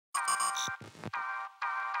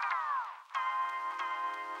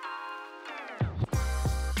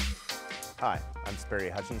Hi, I'm Sperry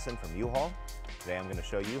Hutchinson from U-Haul. Today I'm going to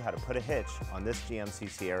show you how to put a hitch on this GMC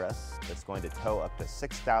Sierra that's going to tow up to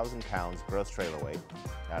 6,000 pounds gross trailer weight.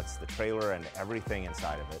 That's the trailer and everything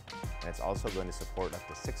inside of it. And it's also going to support up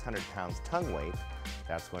to 600 pounds tongue weight.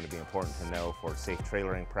 That's going to be important to know for safe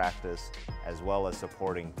trailering practice, as well as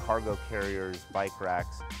supporting cargo carriers, bike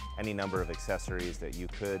racks, any number of accessories that you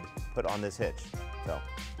could put on this hitch. So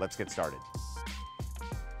let's get started.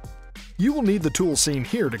 You will need the tools seen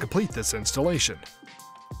here to complete this installation.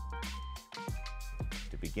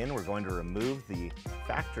 To begin, we're going to remove the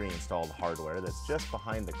factory installed hardware that's just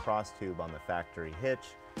behind the cross tube on the factory hitch.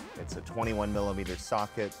 It's a 21mm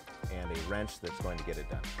socket and a wrench that's going to get it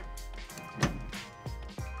done.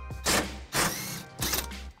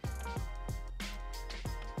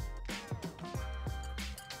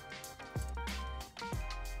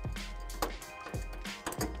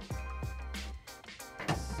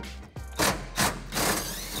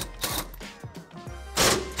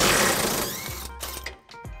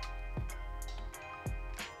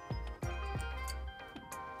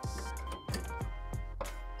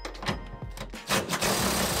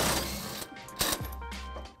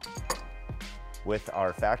 With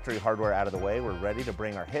our factory hardware out of the way, we're ready to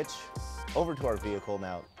bring our hitch over to our vehicle.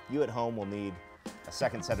 Now, you at home will need a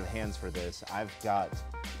second set of hands for this. I've got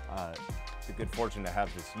the good fortune to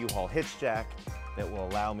have this U-Haul hitch jack that will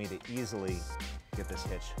allow me to easily get this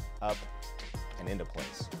hitch up and into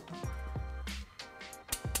place.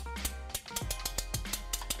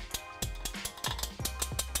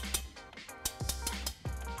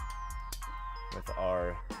 With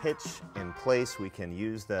our hitch in place, we can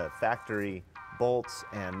use the factory bolts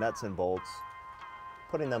and nuts and bolts,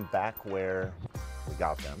 putting them back where we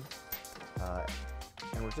got them.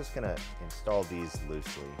 And we're just gonna install these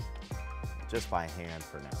loosely, just by hand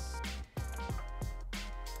for now.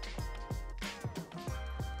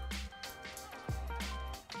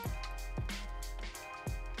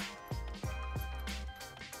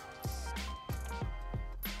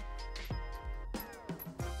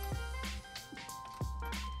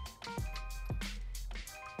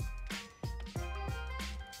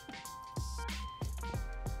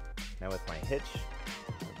 Now with my hitch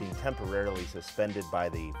being temporarily suspended by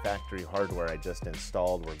the factory hardware I just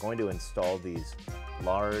installed, we're going to install these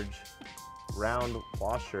large round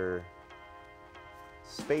washer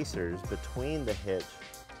spacers between the hitch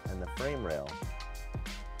and the frame rail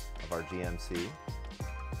of our GMC.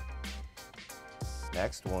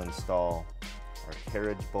 Next, we'll install our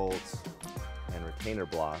carriage bolts and retainer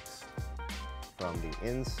blocks from the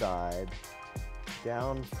inside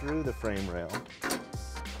down through the frame rail,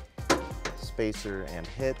 spacer and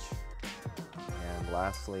hitch, and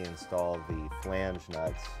lastly install the flange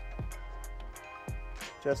nuts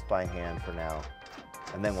just by hand for now,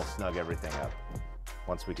 and then we'll snug everything up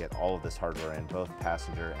once we get all of this hardware in, both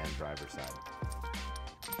passenger and driver side.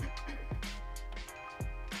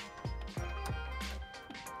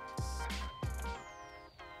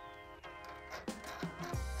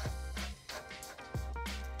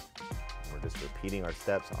 We're just repeating our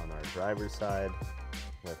steps on our driver's side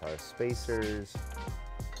with our spacers.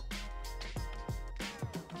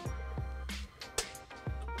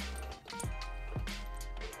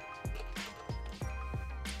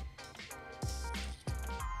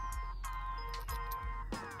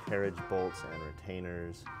 Carriage bolts and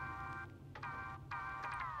retainers.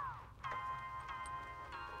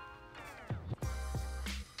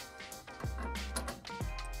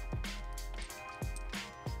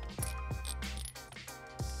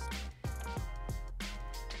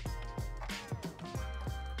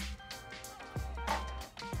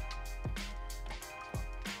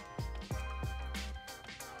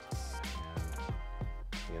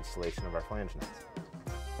 The installation of our flange nuts.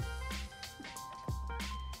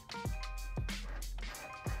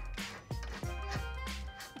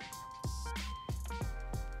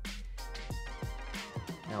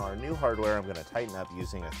 Now our new hardware I'm going to tighten up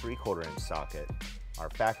using a 3/4 inch socket. Our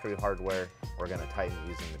factory hardware we're going to tighten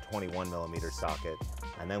using the 21mm socket,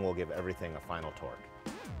 and then we'll give everything a final torque.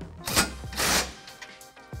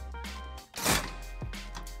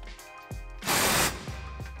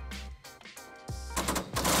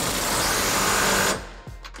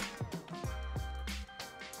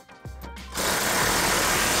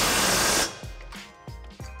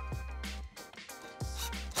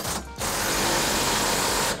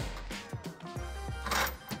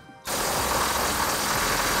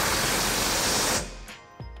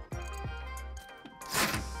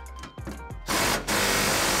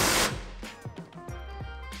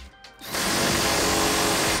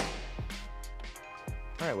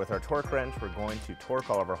 All right, with our torque wrench, we're going to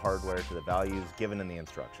torque all of our hardware to the values given in the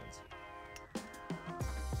instructions.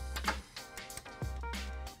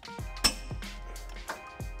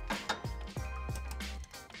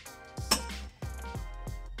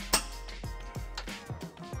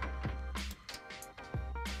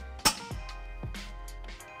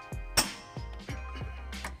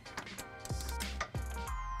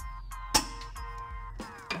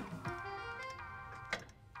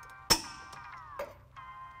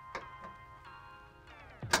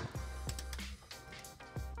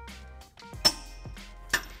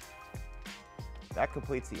 That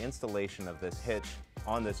completes the installation of this hitch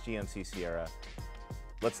on this GMC Sierra.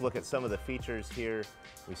 Let's look at some of the features here.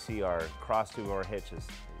 We see our cross tube or hitch is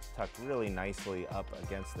tucked really nicely up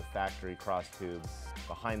against the factory cross tube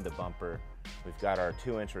behind the bumper. We've got our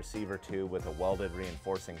 2-inch receiver tube with a welded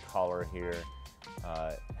reinforcing collar here,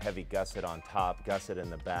 heavy gusset on top, gusset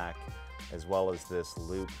in the back, as well as this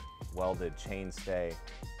loop welded chainstay,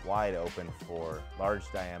 wide open for large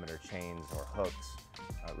diameter chains or hooks.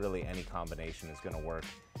 Really any combination is going to work.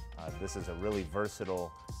 This is a really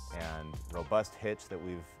versatile and robust hitch that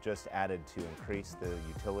we've just added to increase the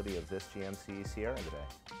utility of this GMC Sierra today.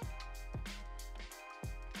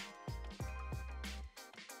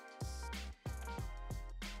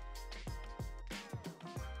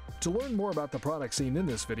 To learn more about the products seen in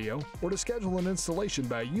this video, or to schedule an installation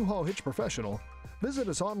by U-Haul Hitch Professional, visit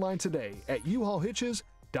us online today at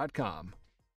uhaulhitches.com.